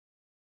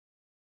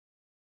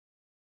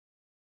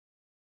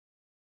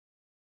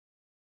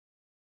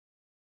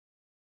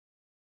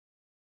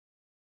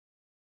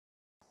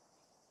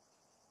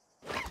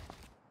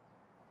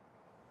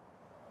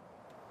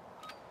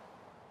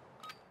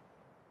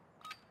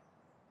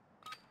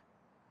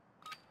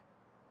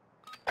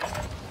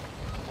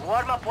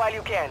Warm up while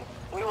you can.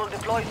 We will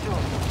deploy soon.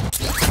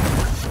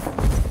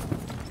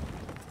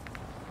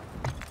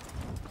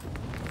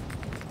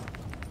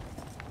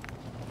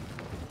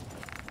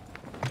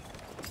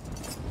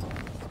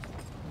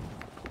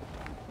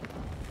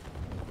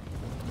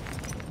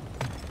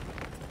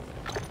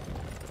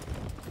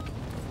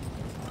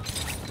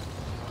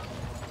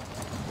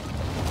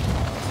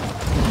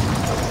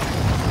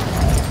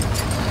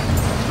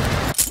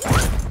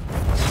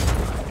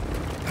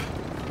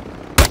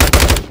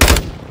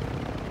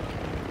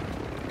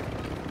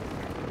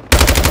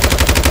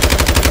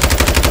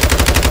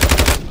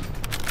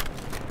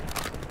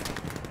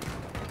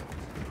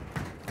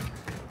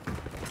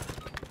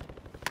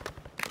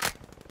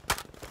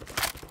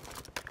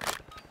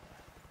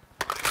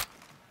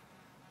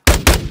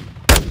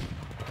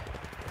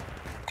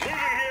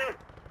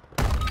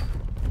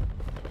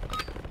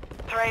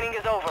 Training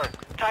is over.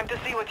 Time to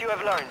see what you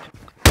have learned.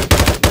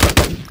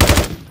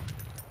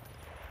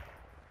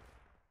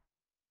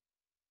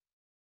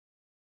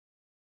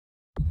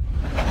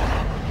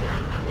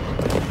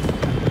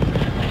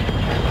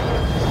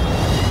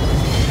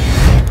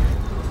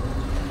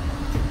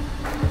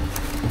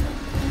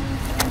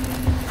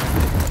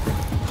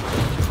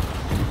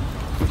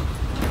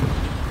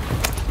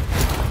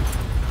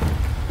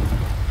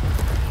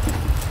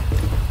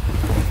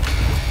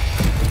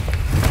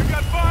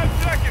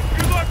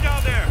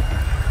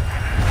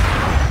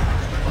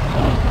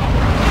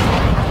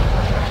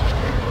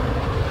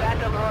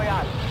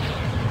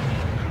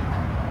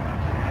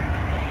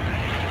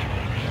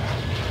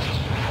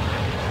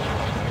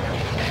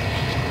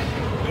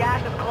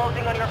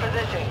 Closing on your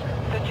position.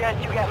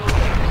 Suggest you get moving.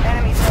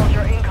 Enemy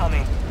soldier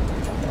incoming.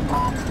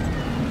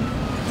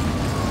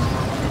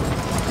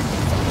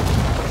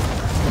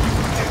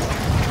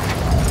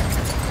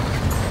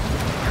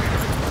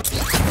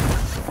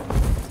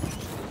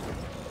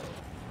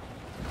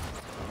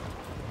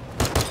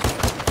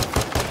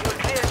 You're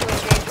clear to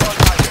engage all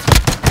targets.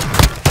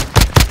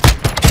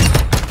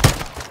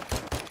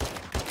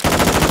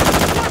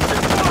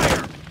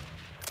 Fire!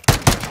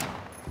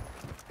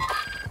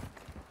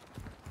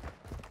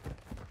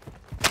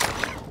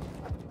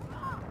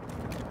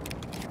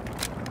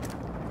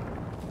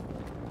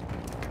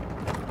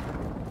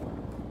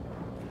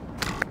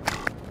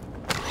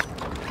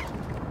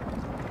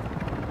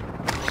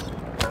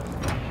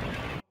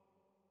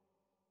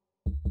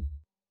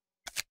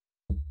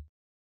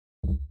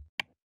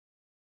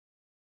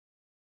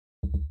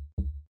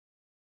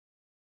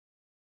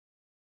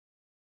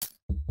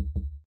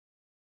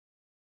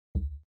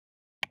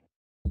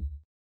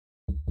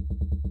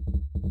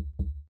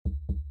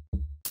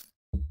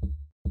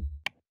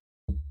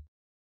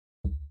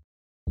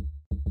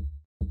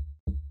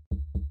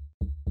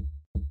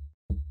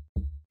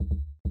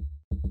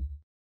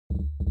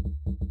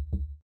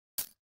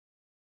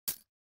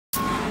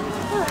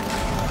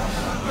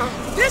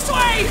 This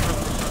way!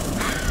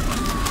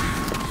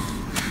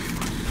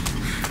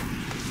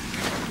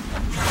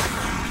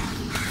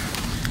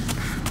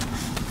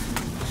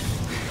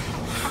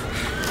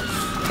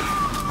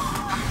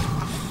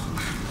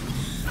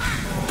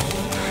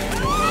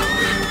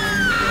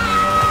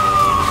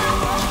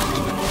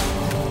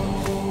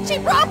 She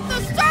broke the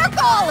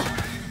circle!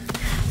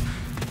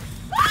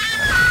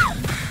 Ah!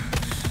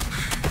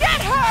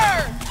 Get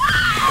her!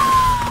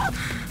 Ah!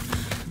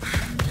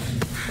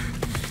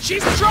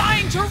 She's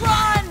trying to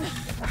run!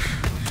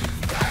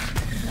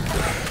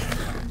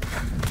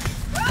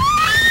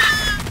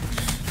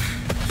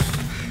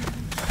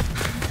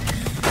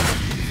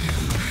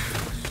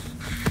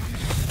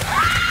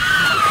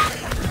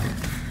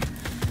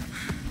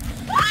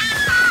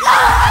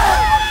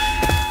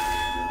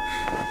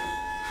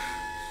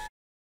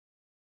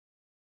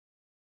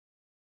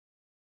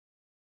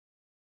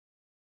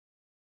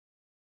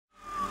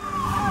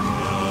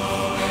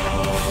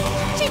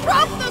 She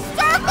broke the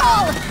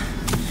circle!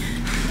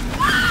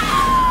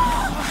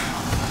 Ah!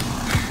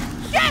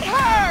 Get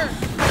her!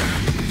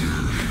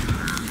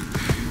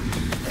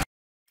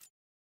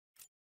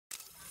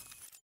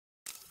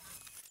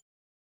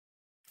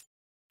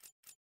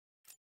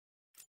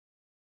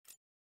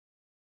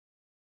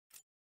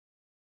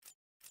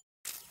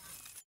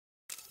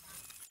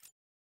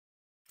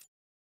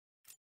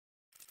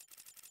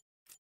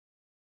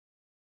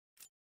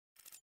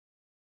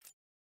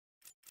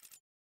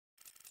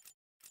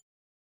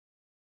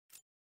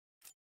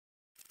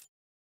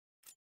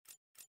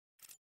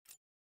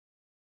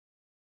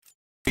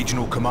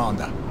 Regional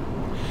commander.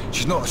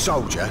 She's not a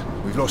soldier.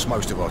 We've lost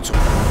most of our time.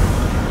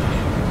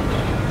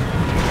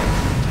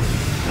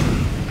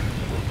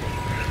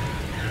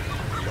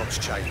 Lots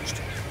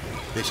changed.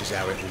 This is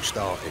how it all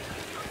started.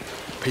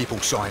 People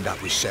signed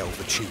up with Cell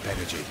for cheap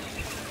energy.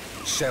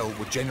 Cell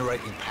were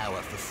generating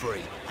power for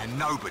free, and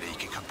nobody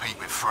can compete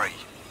with free.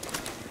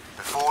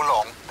 Before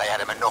long, they had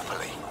a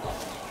monopoly.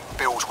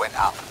 Bills went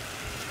up.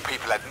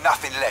 People had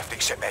nothing left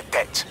except their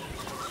debt.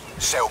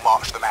 Cell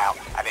marched them out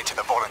and into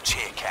the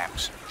volunteer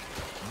camps.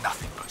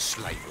 Nothing but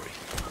slavery.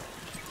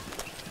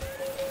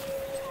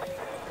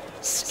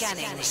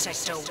 Scanning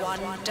Sector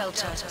 1,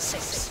 Delta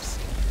 6.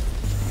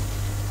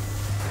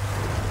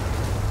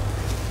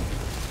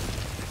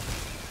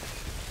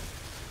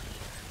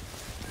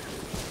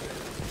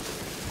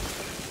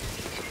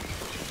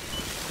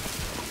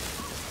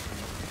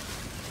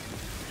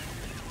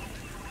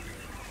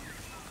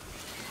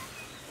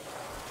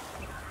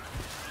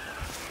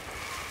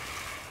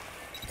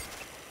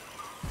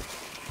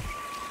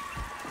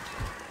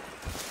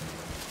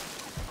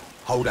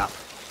 Hold up.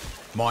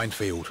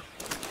 Minefield.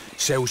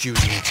 Cells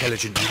using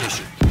intelligent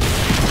munition.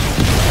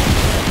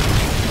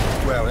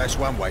 Well, that's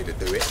one way to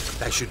do it.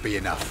 That should be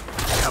enough.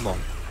 Come on.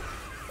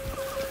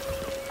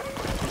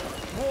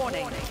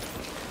 Warning.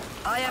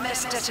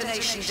 IMS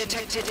detonation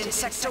detected in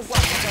Sector 1,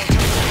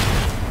 Delta.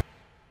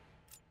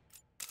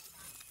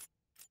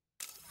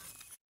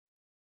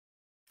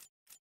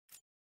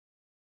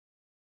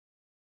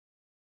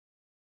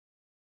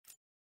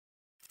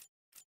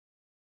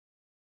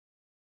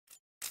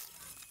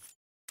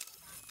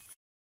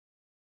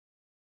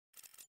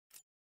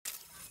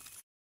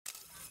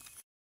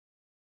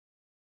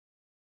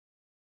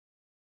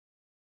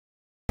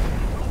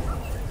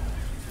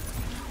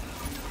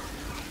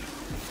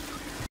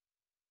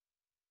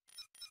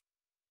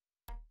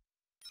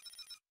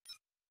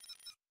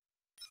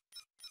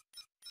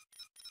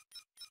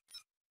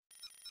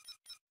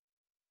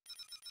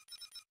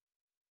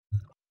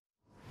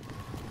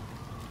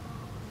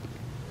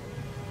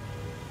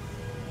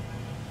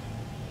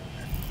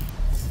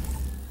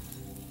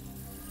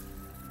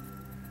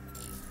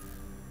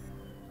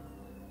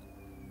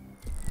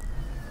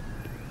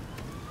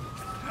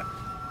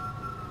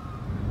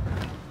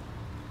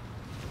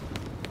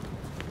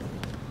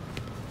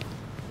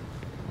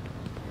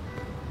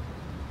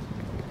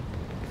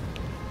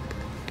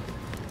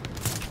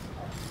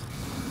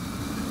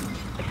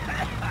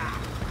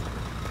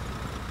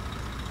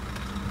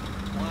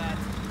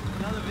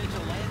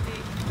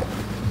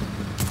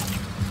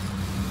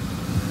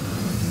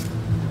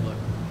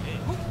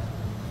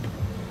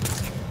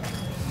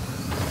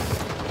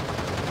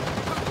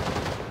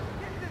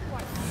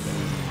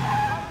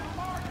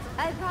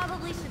 I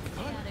probably should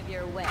stay out of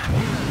your way.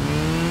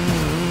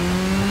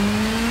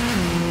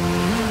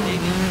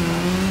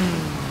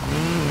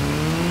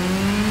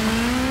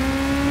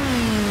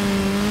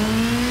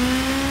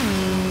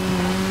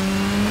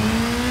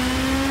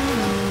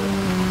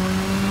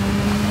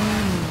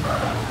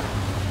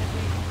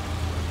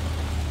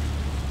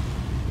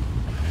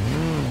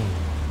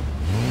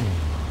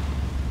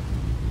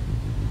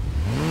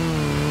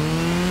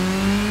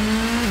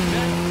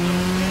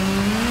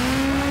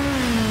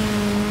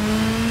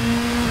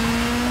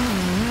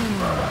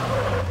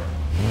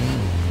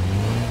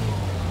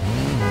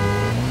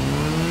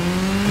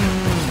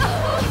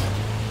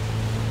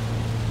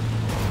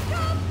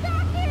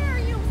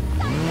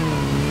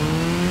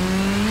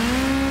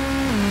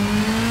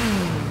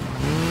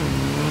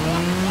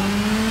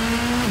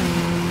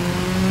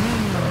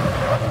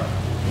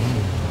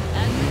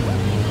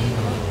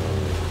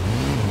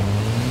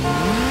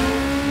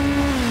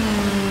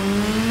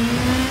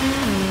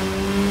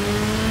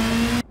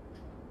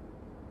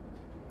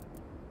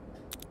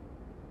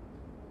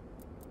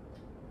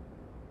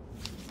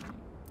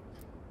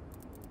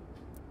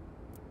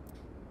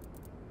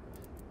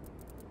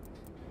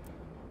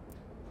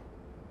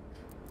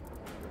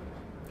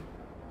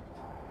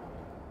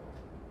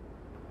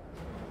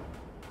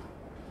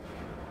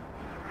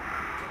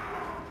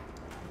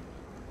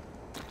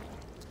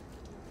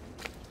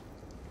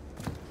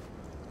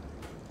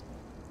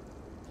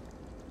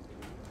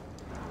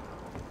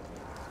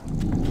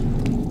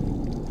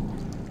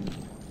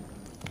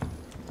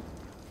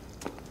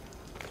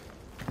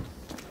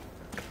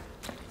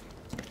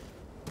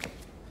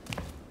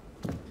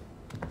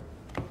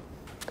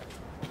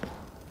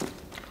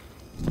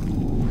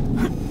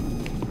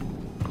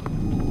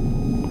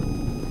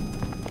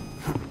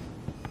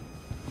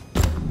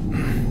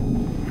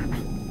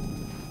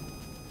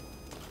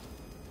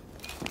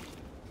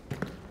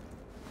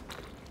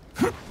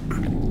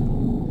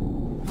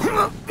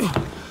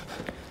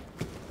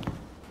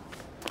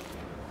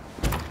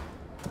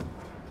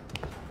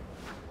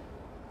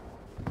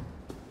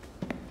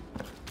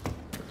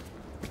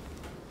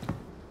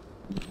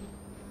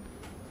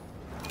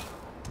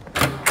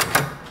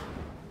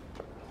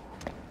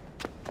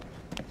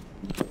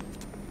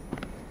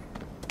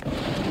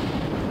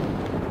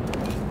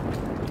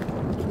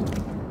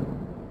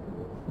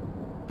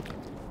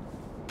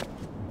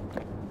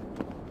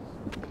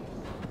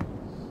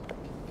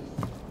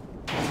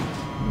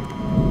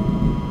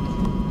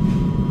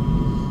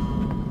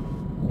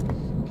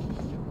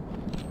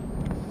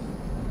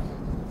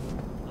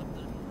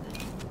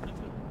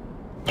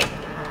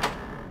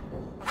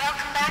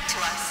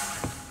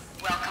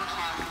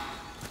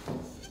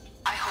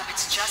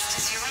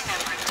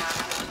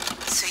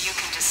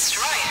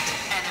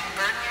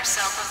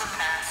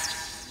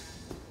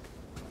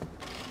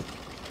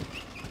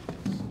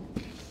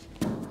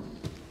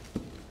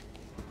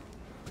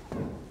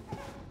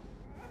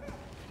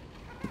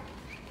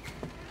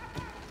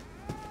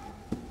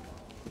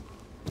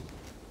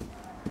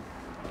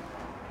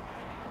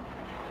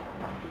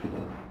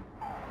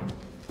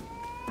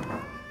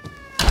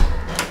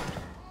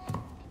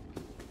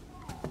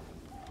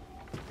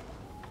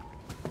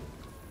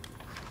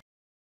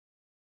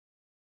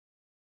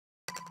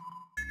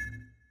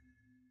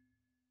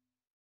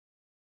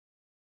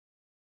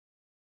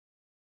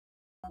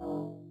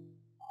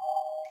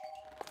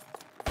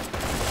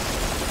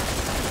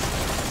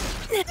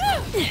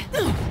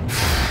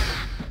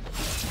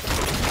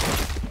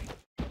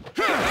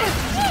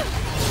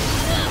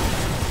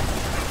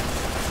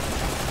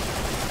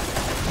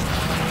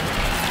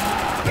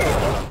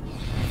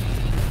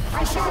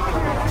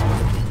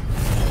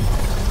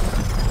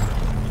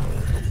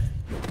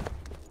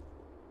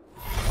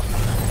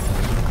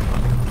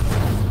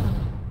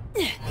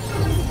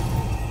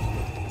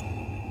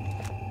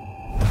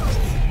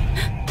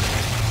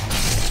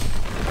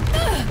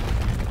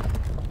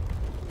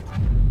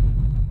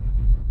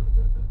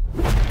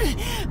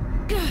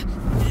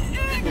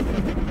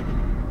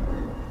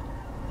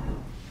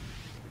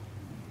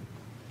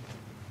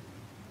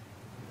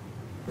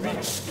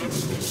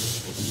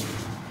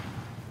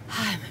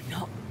 I'm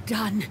not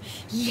done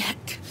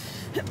yet.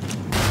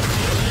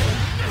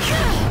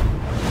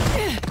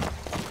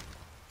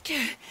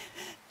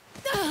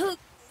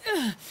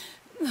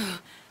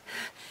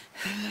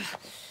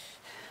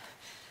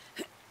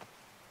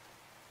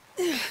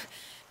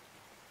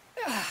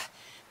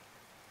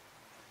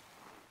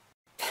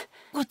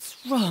 What's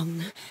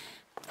wrong?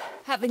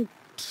 Having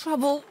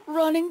trouble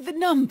running the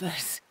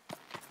numbers?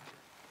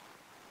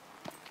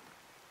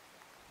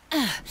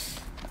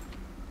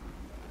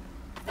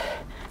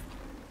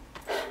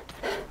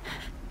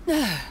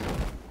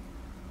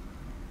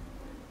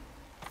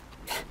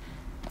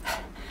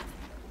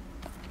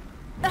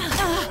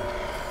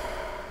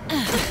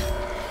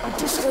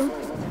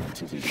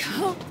 Don't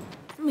count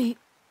me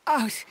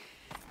out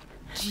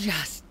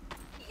just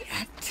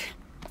yet.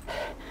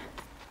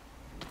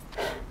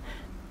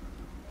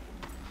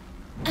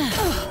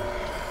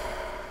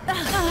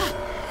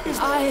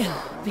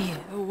 I'll be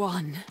the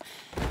one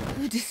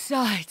who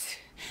decides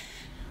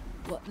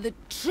what the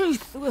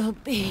truth will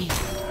be.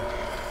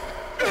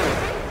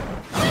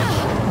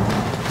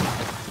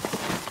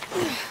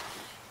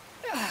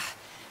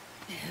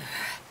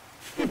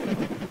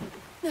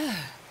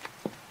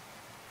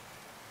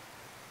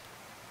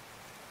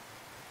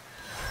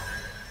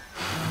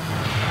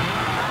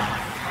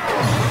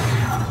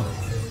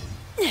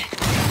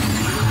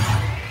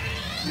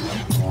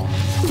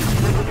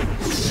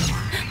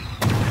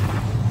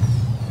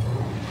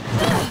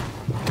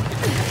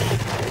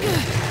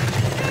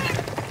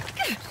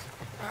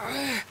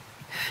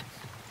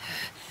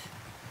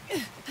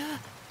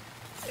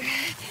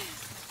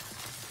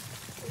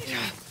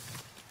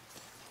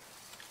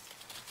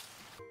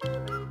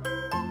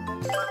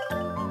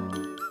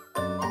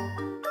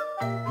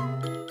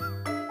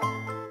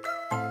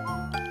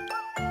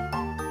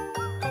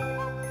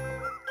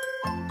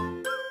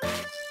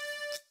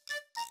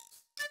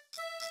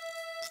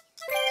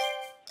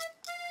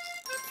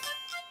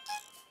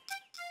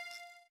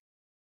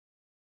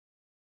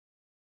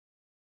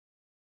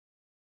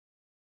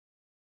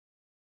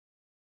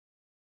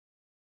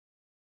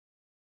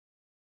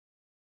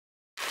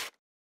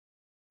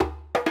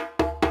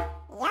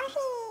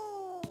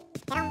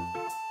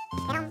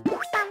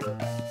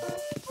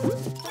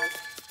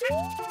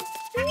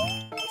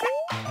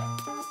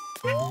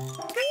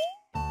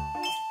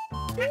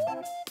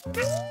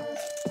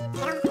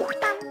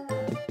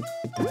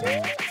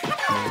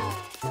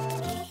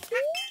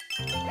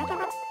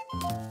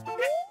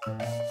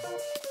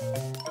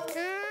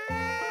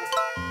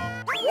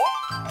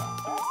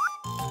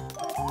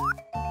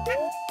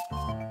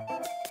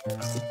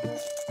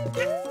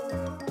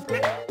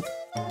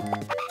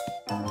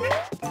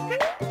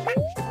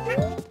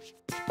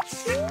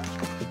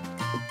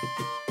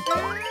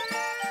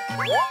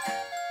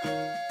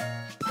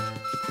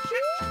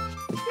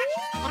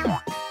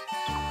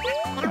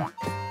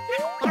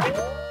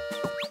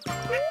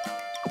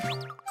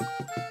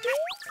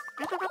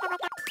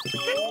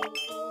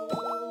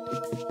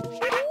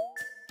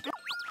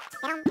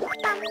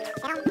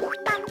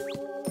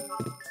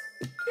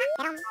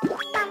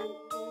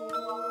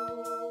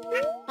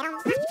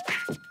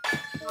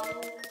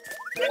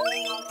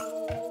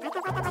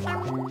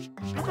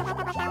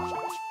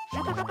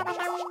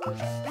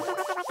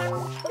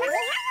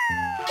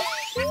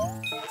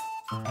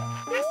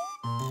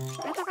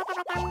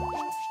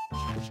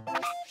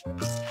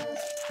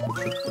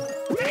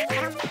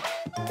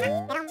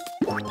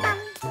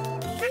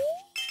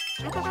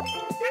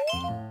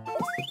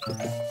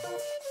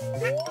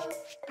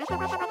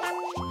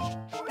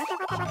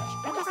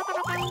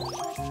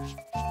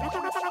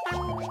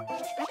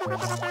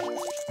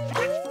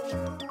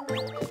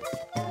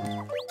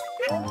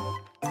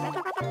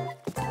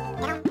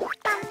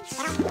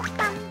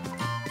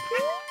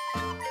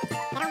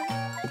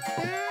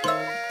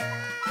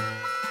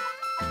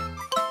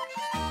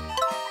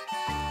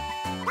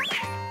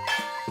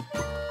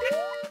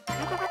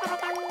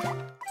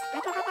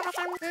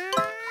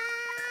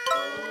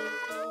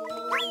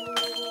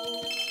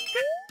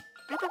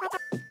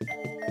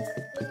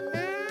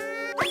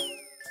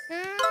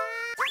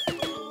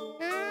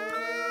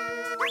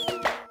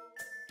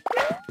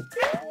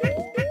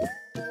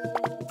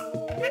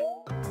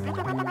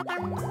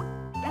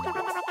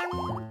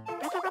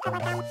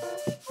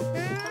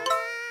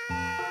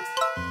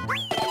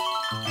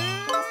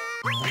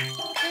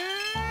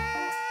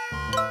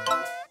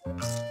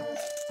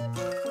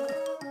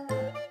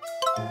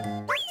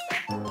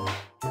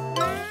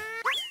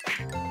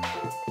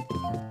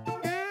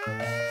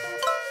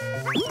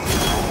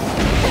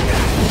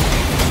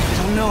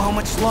 How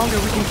much longer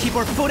we can keep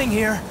our footing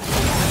here.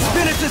 Let's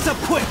finish this up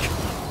quick!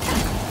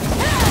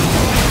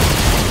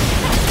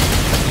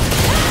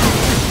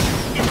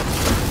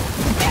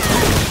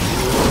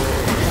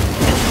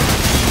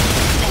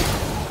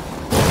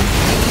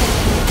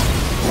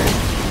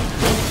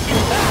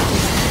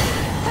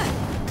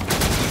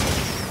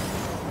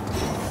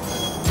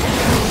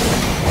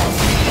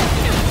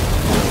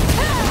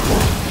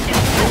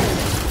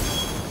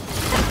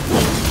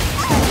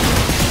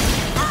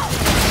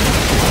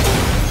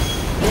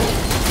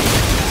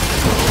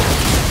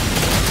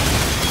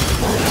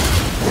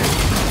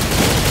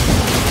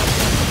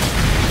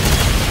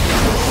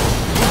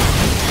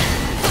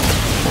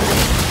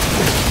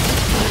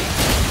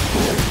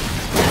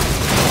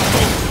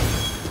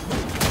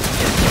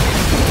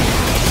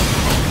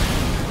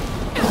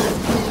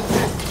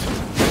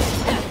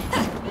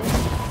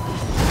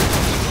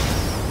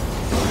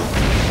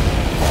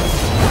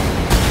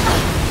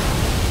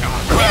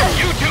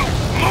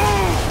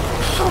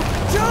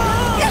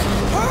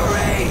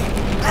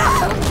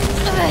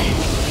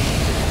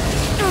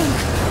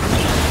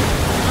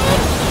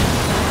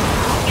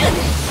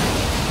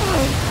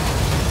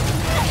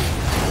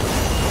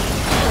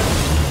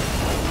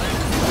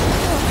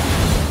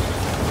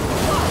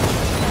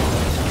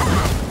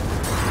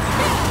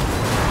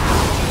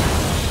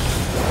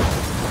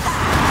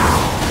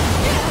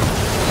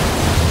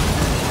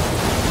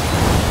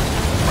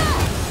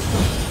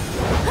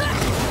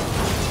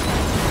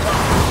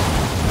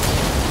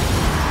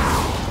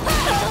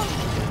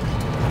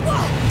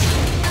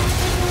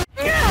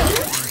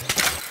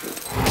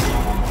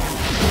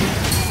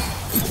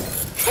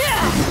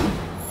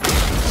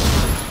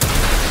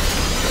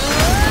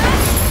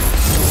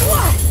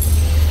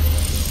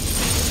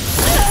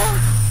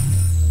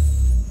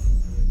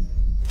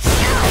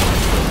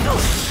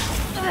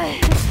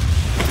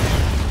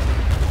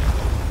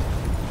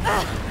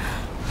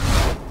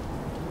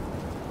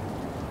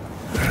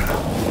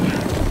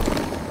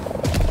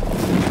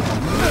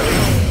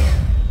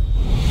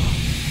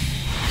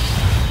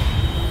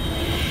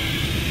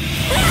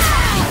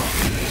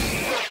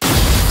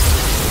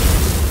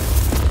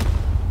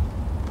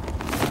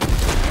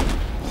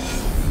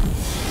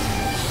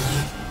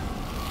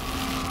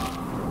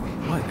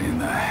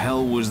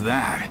 hell was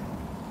that?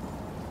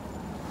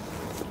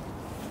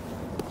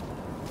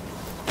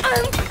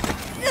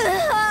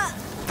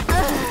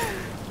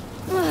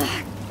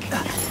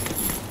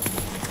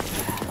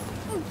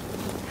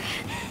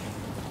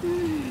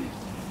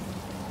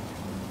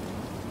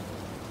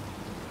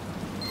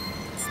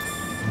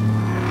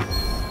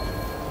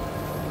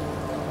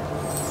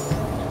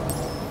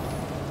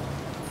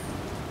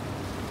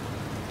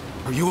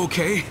 Are you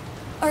okay?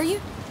 Are you?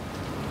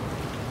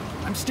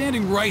 I'm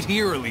standing right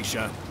here,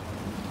 Alicia.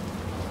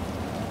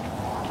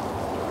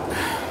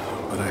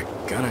 But I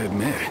gotta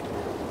admit,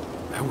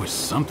 that was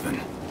something.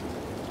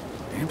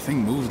 Damn thing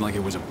moved like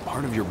it was a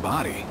part of your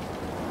body.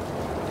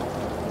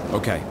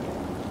 Okay.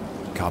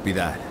 Copy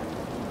that.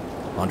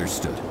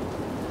 Understood.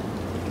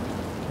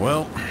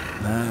 Well,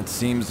 that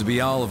seems to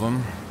be all of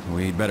them.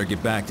 We'd better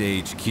get back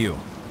to HQ.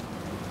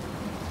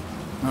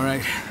 All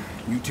right,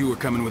 you two are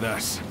coming with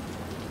us.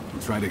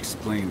 We'll try to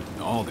explain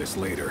all this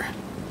later.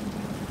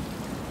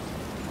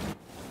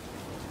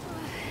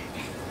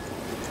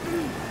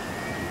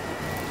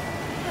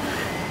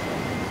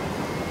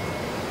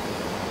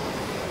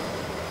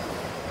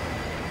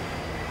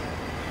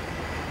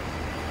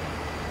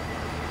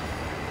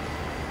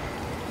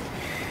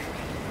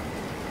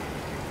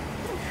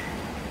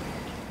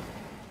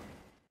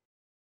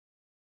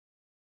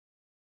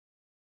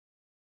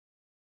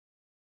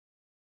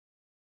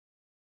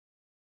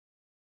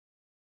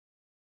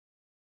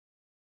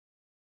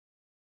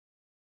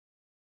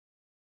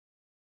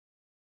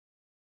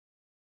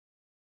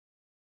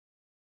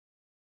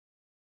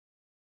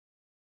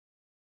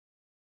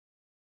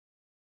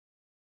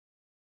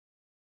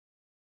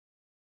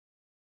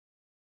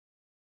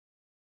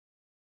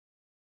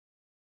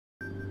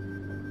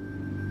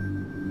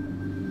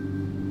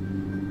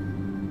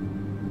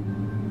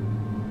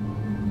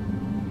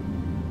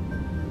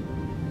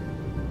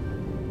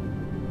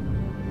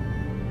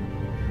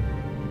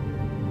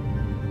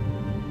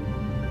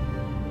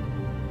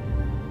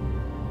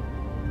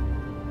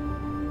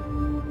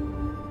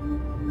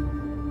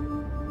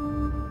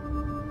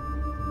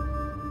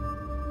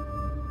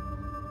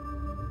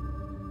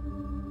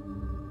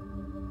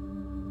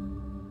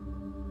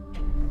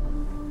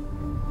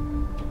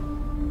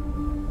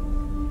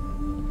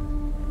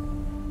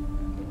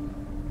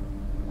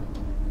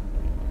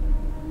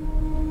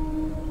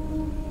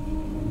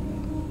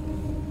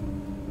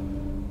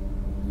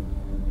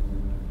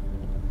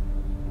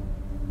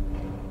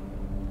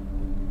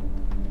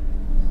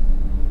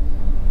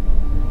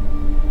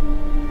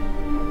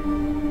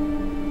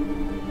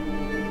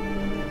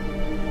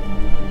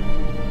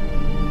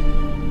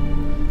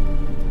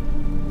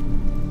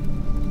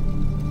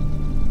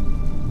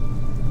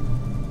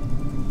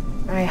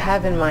 I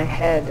have in my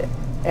head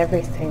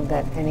everything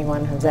that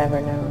anyone has ever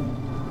known.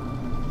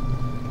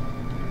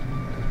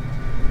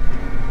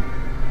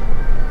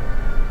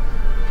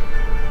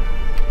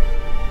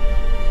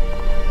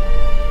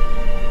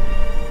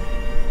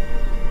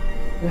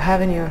 You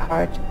have in your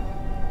heart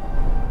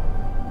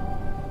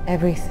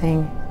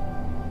everything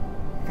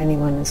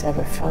anyone has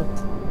ever felt.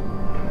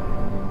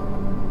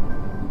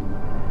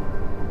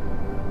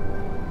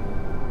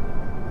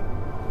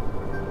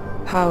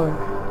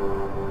 Power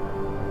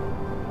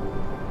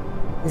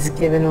is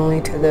given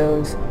only to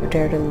those who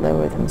dare to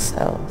lower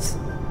themselves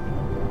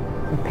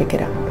and pick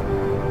it up.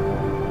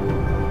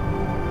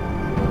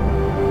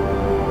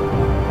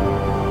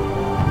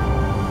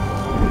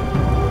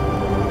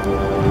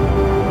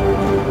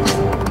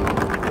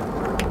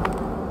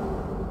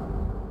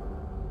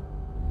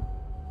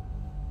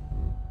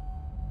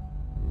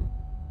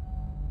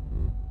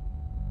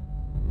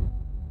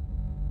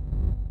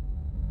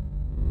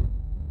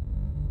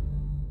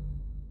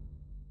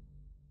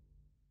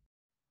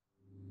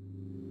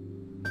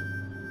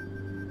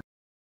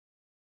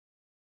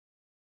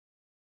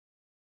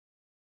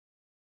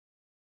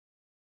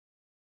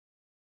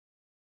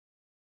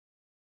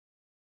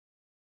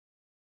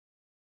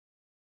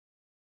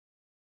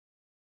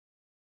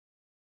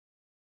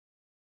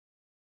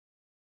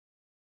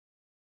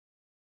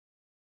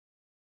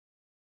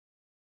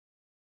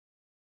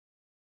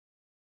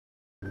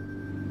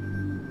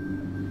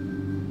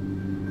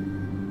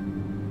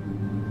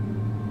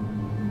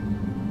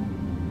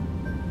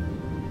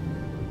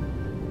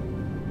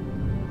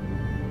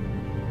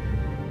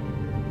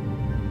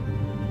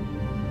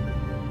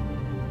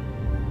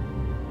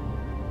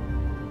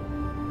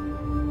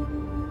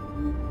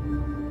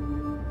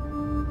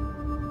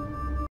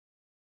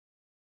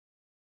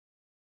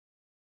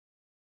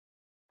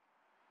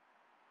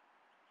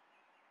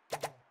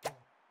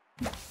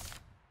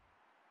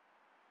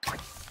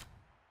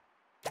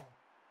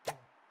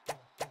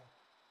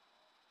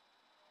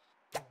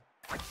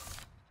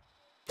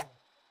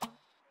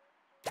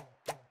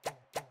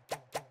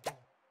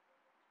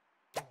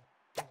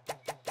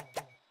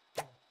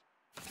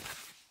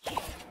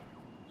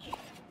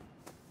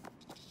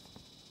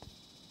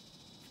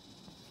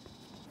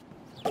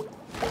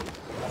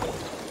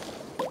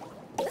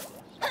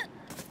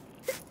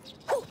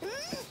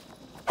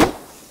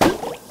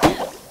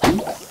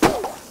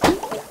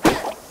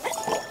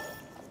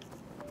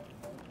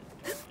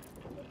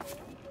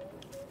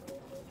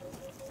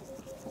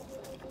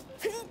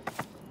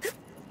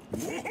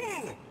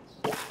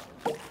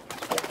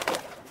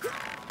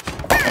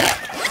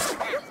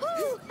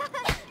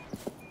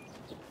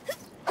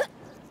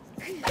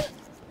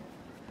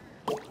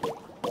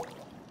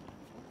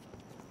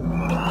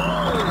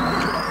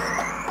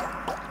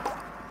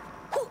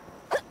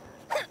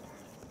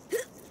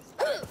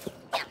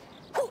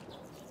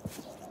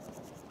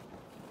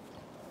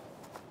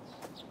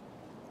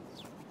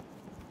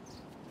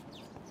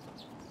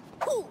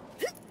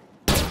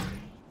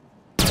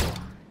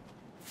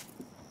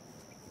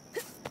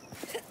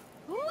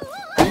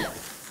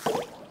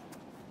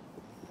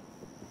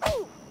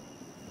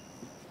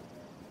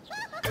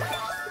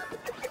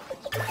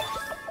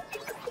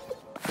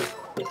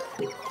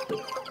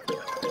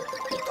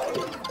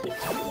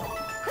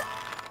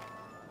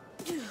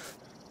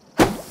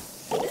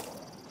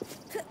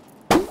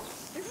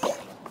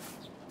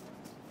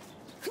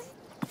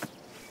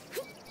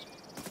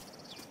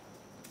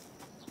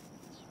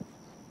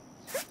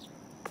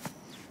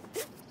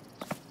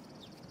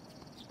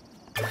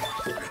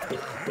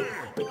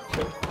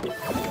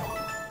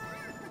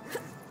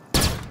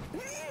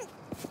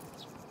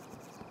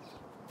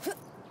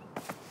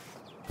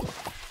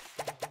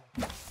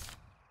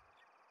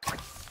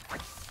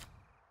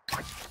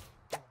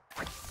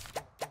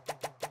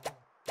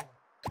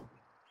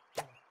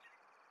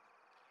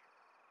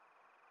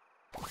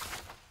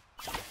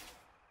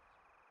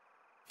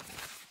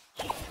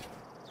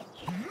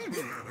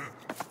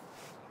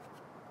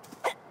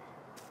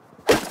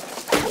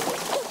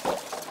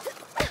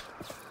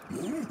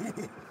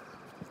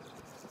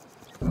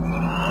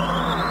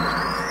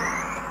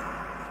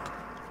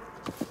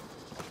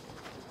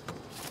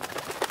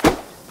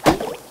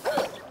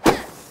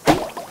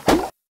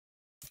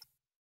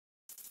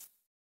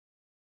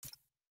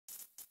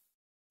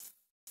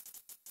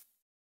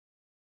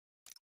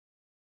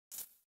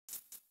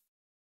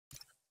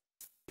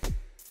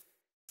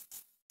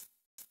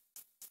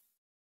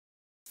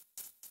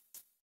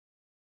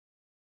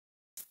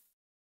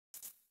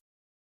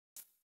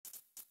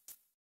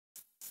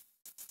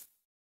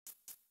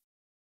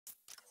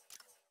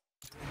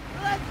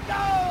 Let's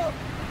go!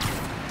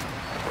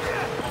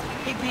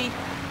 Hey, Pete.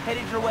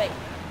 Headed your way.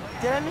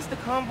 Did I miss the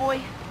convoy?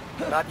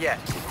 Not yet.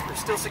 They're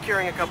still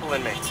securing a couple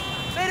inmates.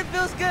 Man, it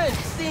feels good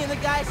seeing the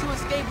guys who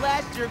escaped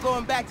last year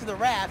going back to the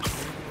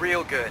rafts.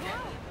 Real good.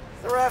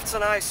 The raft's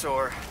an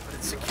eyesore, but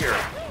it's secure.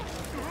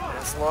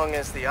 As long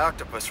as the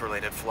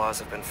octopus-related flaws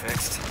have been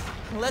fixed.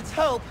 Let's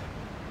hope.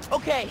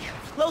 Okay,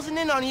 closing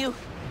in on you.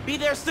 Be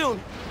there soon.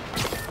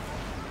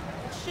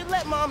 Should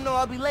let Mom know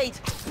I'll be late.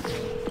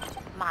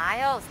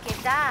 Miles, ¿qué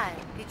tal?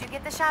 Did you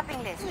get the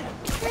shopping list?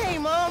 Hey,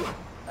 Mom.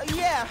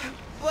 Yeah,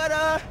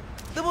 but,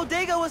 the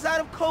bodega was out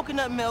of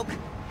coconut milk.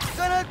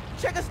 Gonna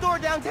check a store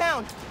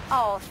downtown.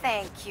 Oh,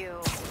 thank you.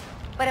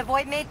 But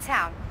avoid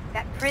Midtown.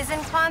 That prison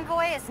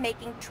convoy is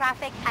making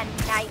traffic a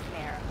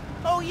nightmare.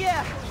 Oh,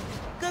 yeah.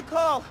 Good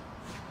call.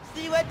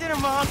 See you at dinner,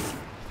 Mom.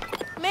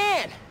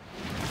 Man,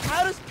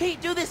 how does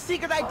Pete do this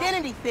secret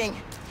identity thing?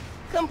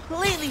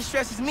 Completely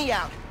stresses me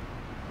out.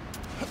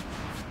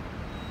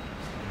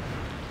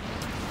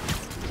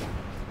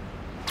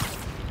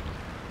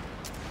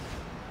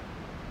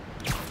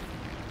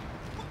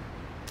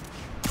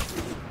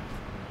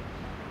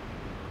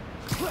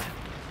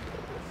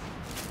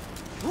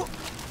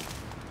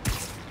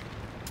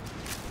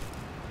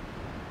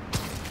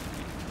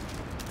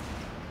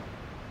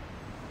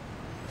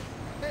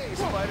 Hey,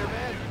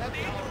 Spider-Man. That's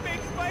big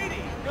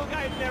Spidey. No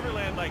guy in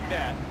Neverland like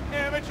that.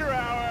 Amateur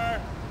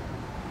hour.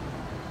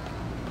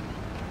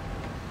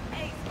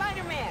 Hey,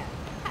 Spider-Man!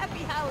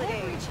 Happy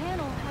holidays! Every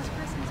channel has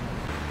Christmas.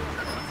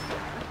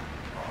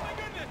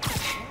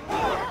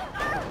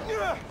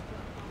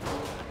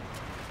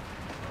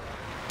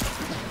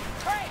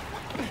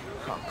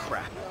 Oh,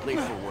 crap. Late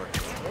for work.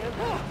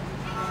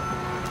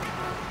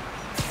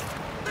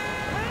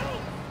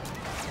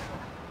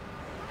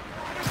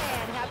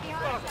 And happy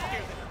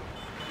holidays.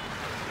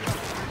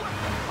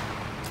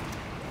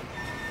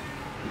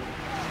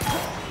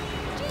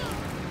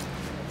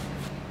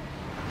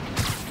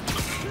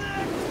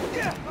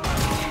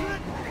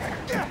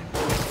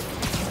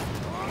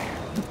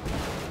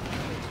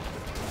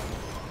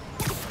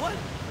 What?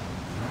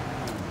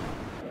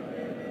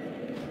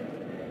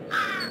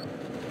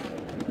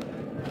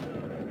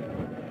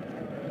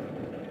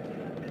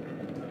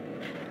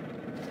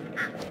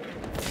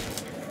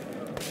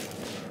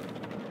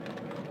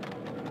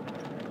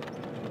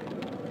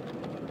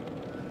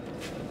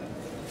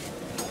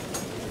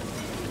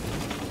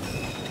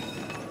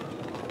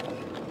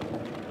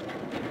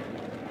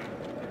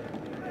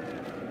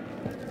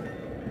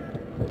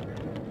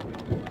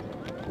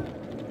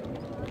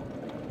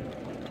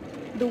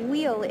 The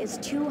wheel is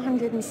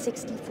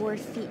 264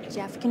 feet,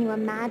 Jeff. Can you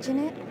imagine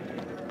it?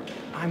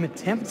 I'm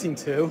attempting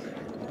to.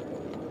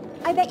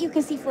 I bet you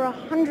can see for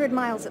 100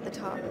 miles at the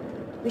top.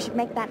 We should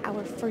make that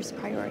our first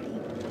priority.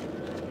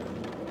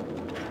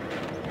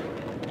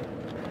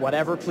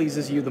 Whatever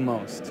pleases you the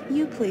most.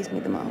 You please me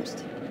the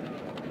most.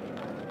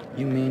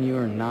 You mean you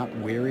are not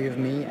weary of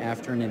me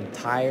after an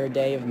entire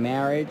day of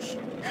marriage?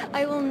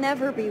 I will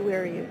never be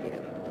weary of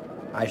you.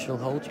 I shall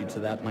hold you to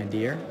that, my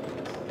dear.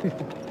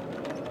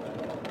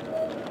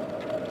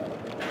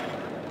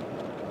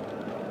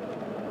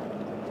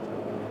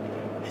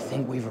 I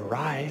think we've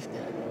arrived.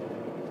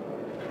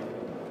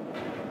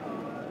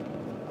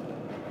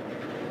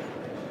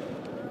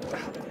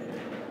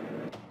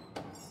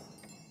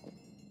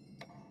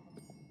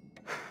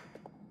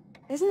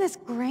 Isn't this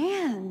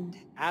grand?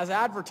 As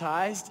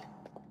advertised.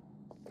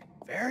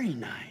 Very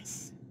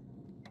nice.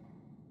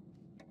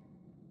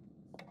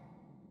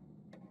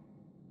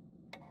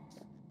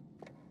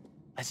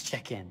 Let's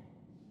check in.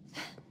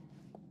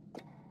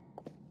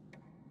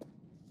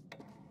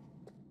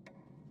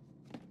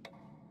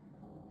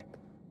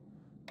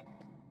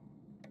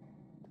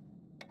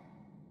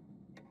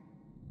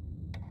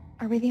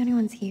 Are we the only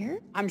ones here?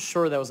 I'm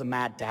sure that was a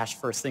mad dash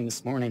first thing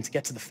this morning to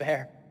get to the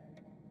fair.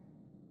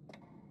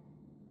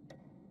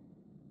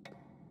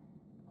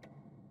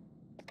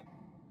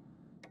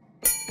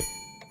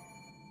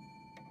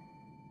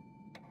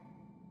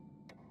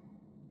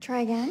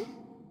 Try again?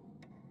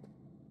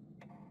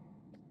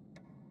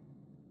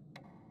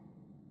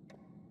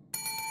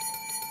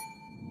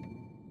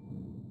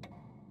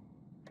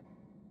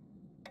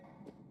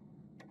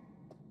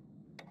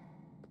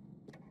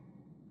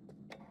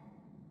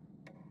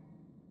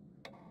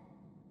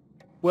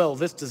 Well,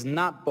 this does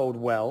not bode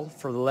well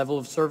for the level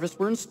of service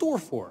we're in store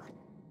for.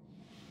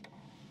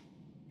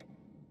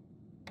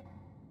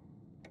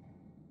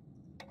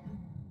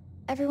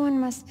 Everyone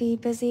must be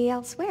busy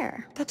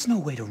elsewhere. That's no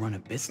way to run a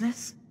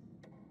business.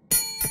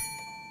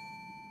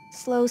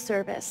 Slow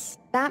service.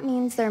 That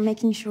means they're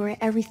making sure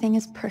everything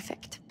is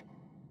perfect.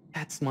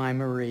 That's my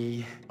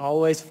Marie.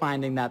 Always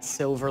finding that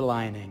silver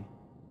lining.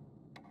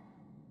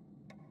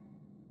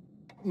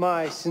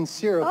 My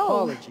sincere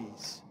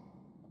apologies.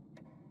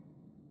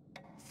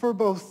 For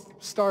both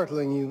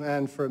startling you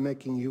and for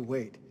making you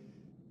wait.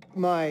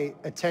 My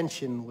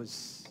attention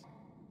was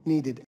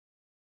needed.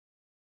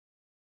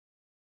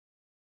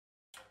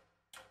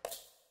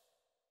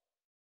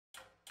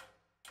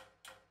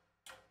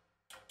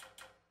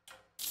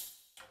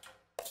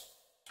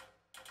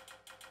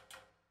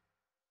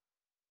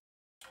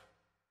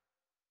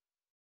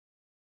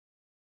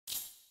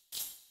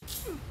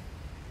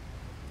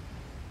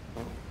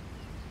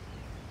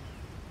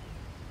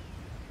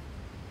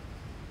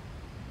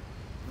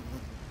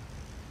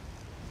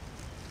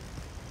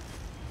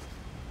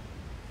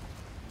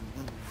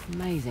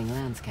 Amazing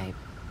landscape.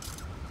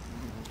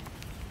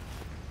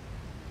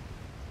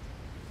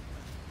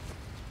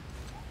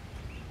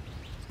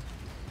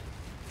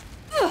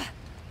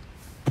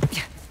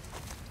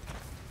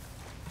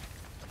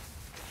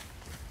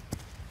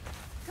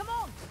 Come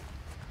on.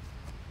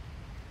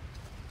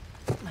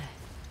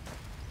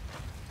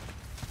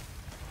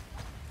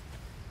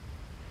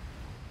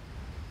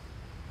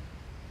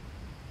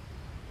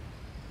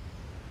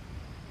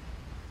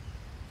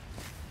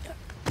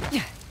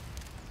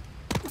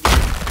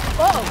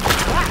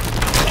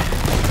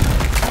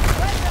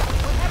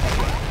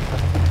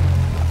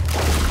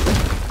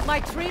 My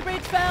tree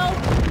bridge fell.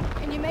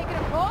 Can you make it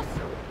across?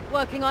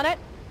 Working on it.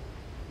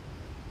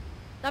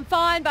 I'm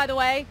fine, by the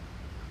way.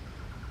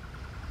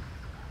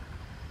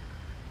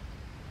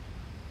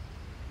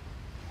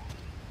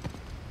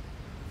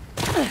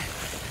 There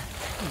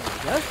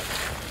we go.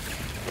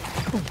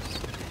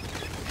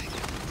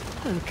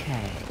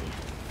 Okay.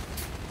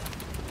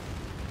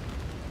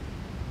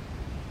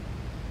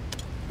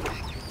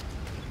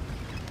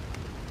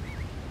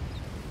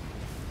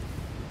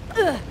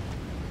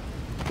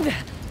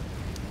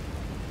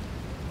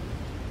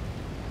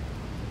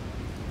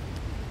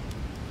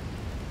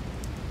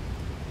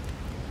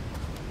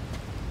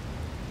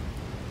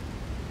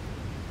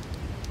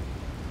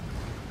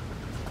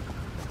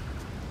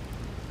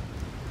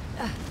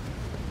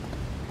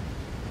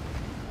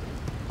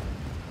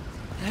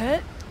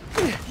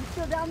 You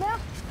still down there?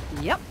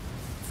 Yep.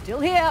 Still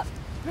here.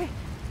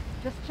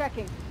 Just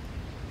checking.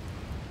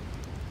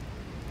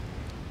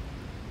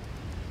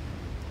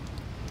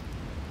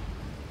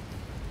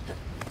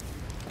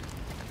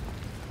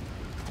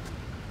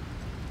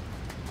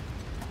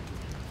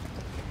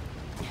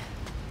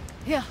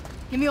 Here,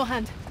 give me your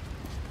hand.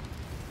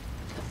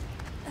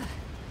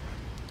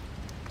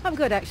 I'm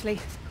good, actually.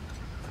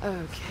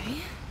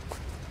 Okay.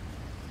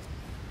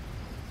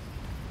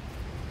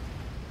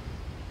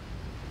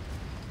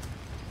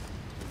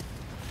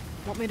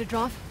 Want me to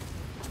drive?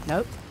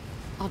 Nope.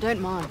 I don't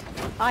mind.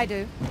 I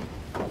do.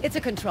 It's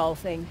a control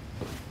thing.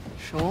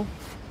 Sure.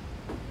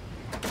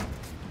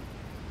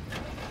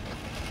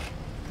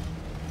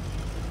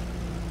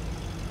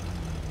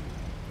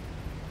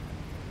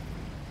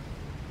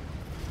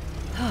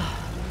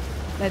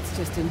 Let's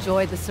just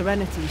enjoy the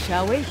serenity,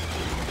 shall we?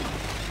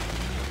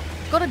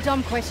 Got a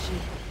dumb question.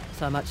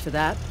 So much for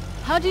that.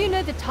 How do you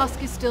know the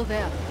tusk is still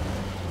there?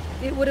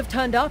 It would have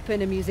turned up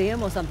in a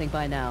museum or something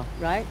by now,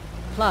 right?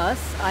 Plus,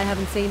 I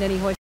haven't seen any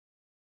hoist.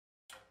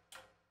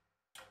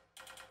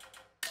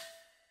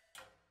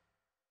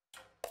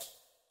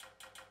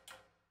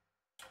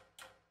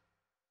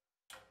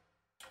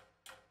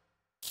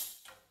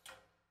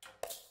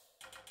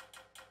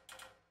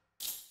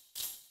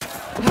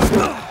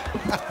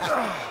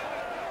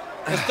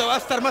 Esto va a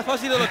estar más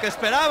fácil de lo que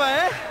esperaba,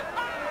 ¿eh?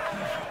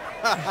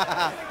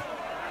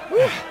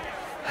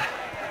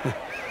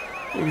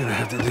 You're gonna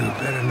have to do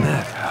better than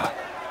that, pal.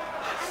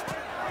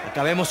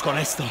 Acabemos con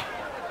esto.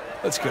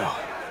 Let's go.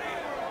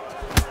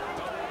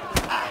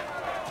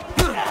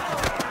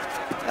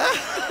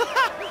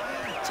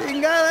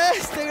 Chingada,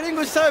 este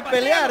gringo sabe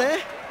pelear, ¿eh?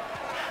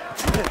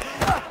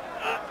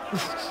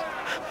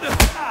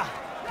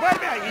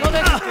 ¡Vuelve ahí! No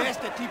dejes que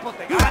este tipo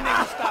te gane,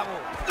 Gustavo.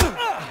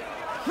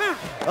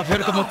 A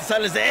ver cómo te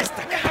sales de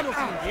esta, cabrón.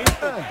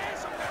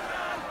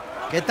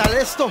 ¿Qué tal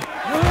esto?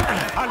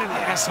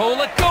 Asshole,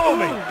 let go of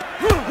me!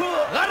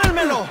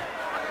 ¡Agárrenmelo!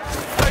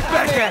 Right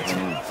back at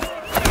you!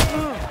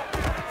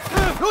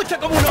 ¡Lucha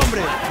como un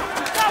hombre!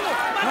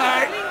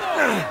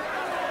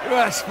 You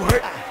asked for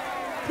it.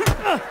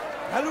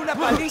 ¡Dale una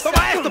paliza!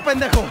 ¡Toma esto,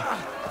 pendejo!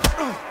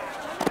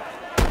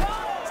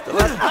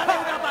 ¡Dale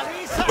una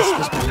paliza!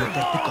 Después de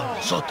meterte con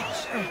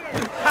nosotros.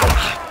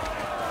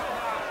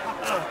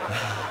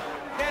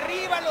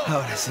 ¡Derríbalo!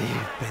 Ahora sí,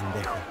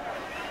 pendejo.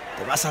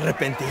 Te vas a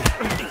arrepentir.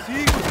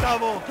 Sí,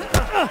 Gustavo.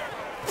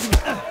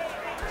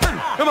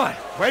 Come on.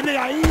 ¡Vuelve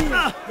ahí!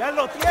 ¡Ya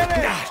lo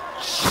tienes!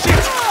 ¡Shit!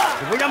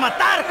 ¡Te voy a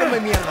matar, come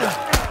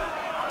mierda!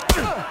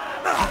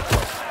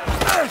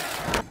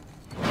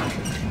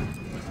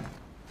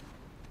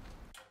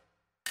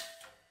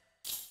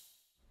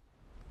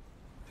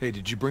 Hey,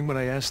 did you bring what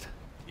I asked?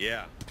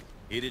 Yeah.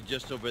 Hid it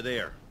just over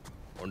there.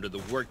 Under the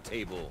work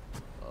table.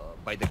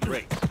 By the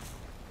crates.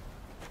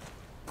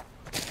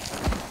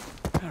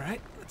 Alright,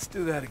 let's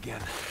do that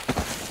again.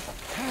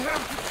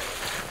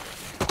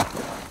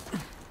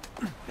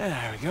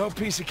 There we go,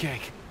 piece of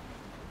cake.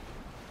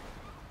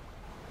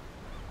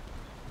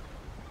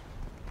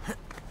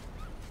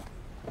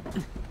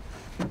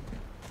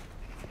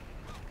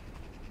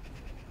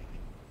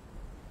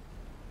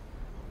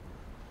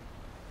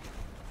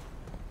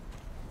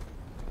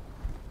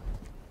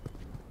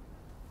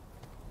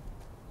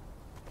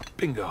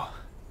 Bingo.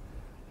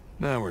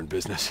 Now we're in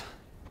business.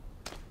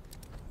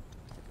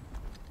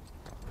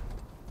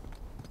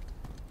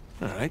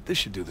 All right, this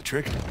should do the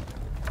trick.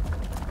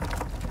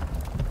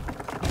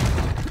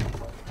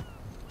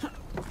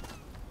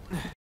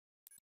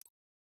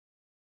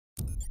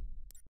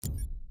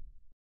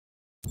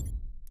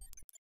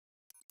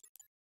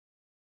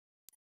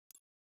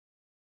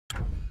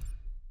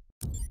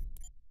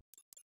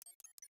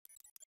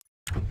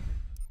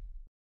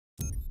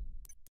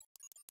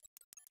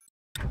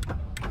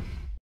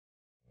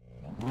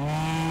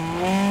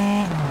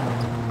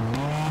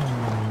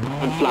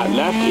 And flat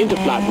left into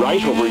flat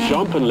right over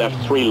jump and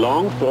left 3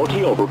 long,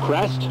 40 over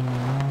crest.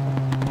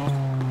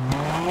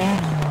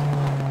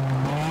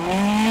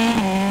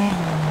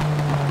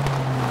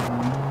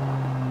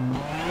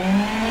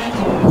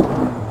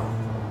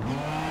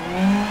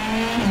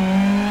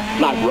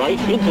 Flat right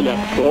into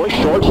left 4,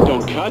 short,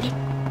 don't cut.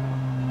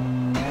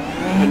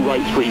 And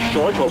right 3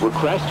 short over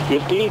crest,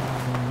 50.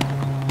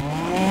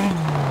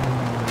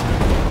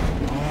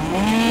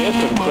 Left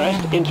and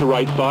crest into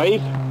right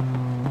 5.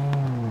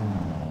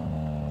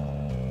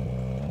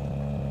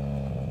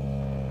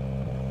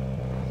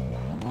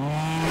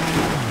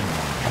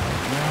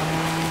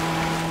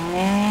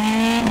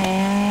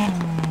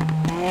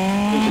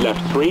 Into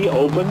left 3,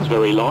 opens,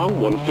 very long,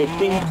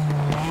 150.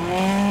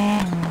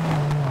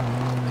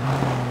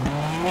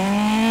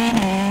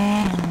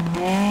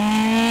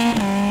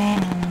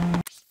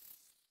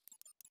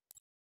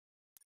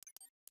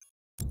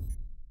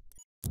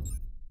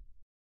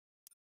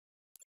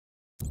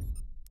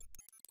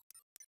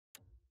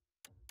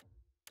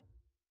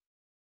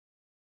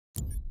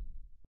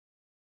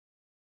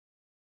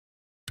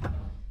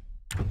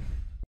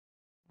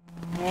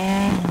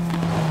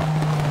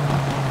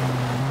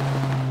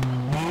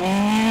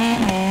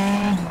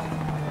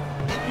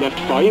 Left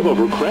 5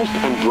 over crest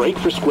and brake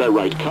for square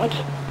right cut.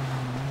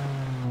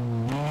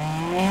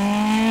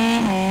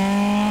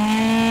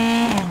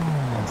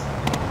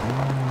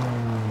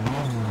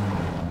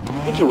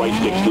 Into right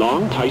 6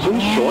 long,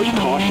 tightens, short,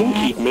 caution,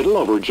 keep middle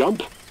over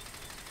jump.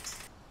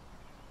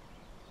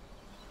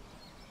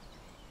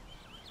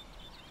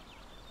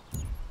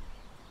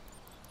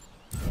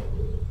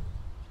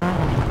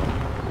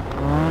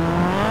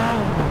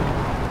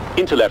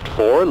 Into left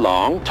 4,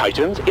 long,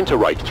 tightens, into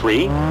right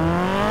 3.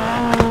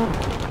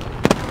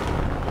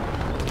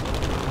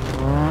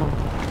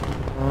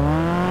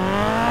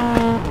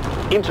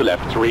 Into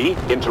left 3,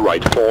 into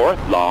right 4,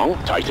 long,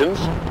 tightens.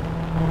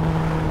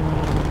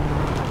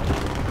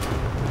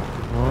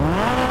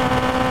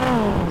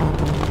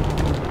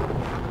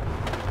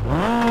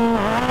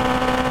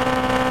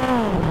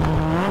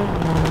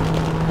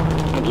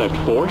 And left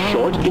 4,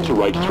 short, into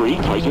right 3,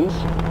 tightens.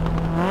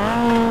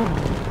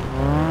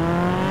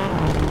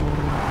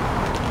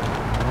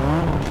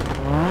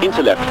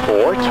 Into left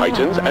 4,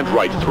 tightens, and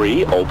right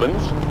 3,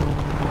 opens.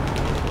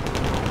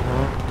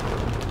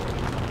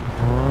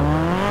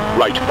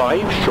 Right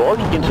 5, short,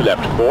 into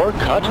left 4,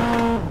 cut.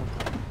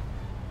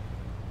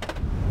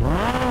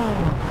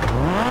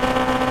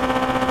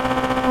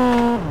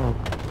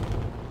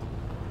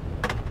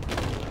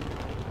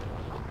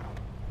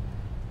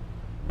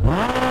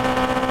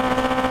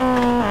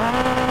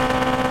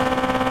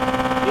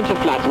 Into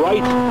flat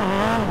right.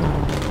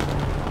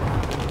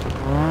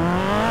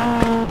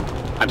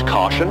 And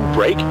caution,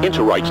 brake,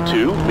 into right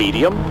 2,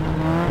 medium.